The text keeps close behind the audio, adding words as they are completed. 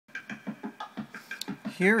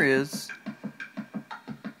here is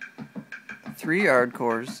 3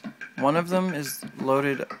 Ardcores. One of them is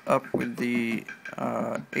loaded up with the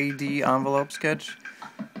AD envelope sketch.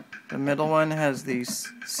 The middle one has the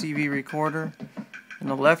CV recorder, and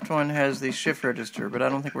the left one has the shift register, but I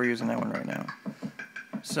don't think we're using that one right now.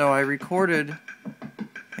 So I recorded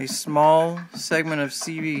a small segment of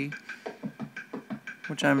CV,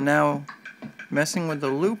 which I'm now messing with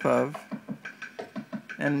the loop of,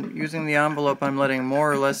 and using the envelope I'm letting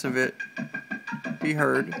more or less of it be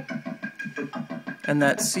heard. And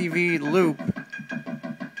that CV loop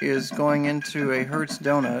is going into a Hertz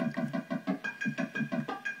donut.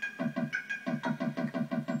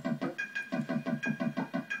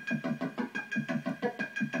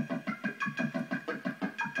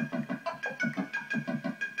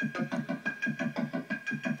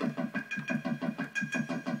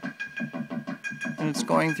 And it's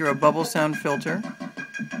going through a bubble sound filter.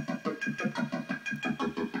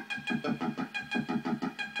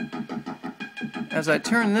 As I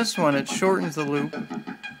turn this one, it shortens the loop.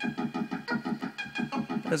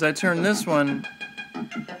 As I turn this one,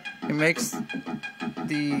 it makes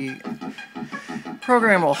the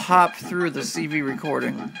program will hop through the CV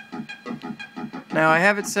recording. Now I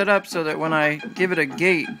have it set up so that when I give it a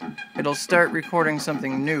gate, it'll start recording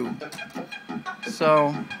something new.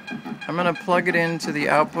 So I'm going to plug it into the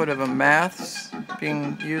output of a maths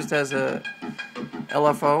being used as a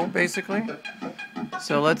LFO, basically.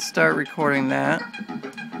 So let's start recording that.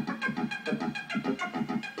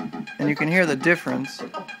 And you can hear the difference.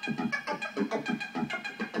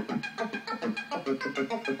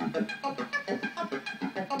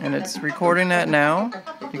 And it's recording that now.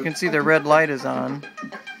 You can see the red light is on.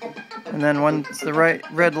 And then once the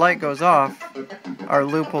red light goes off, our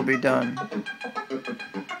loop will be done.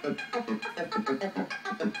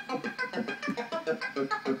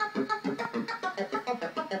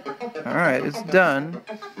 Alright, it's done.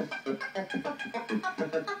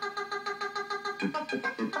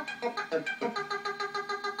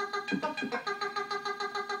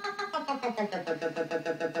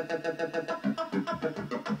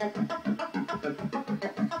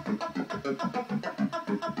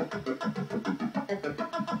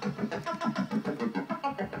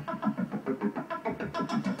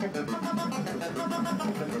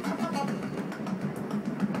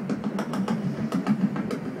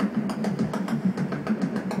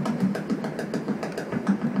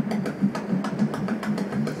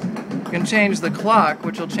 You can change the clock,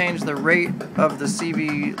 which will change the rate of the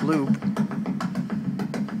CV loop.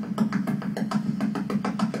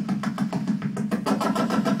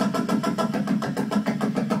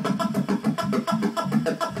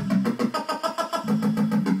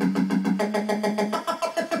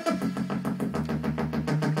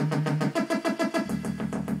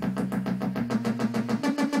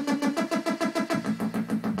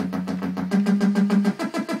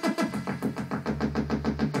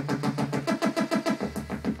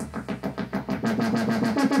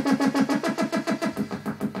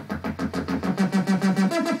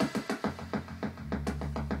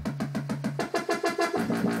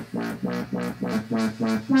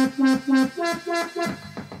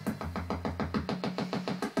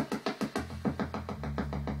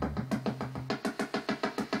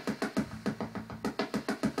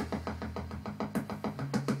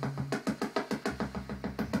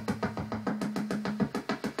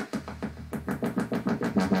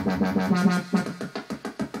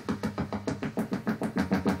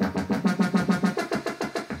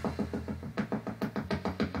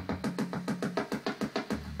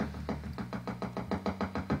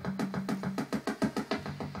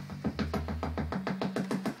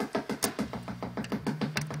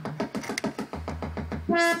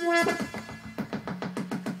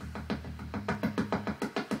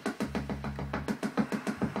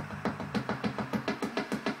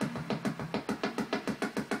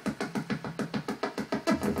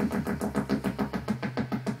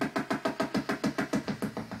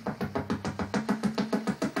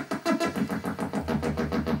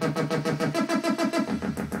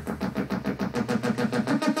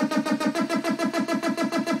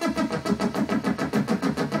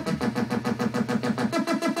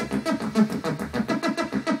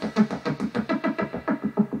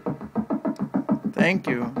 Thank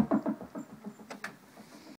you.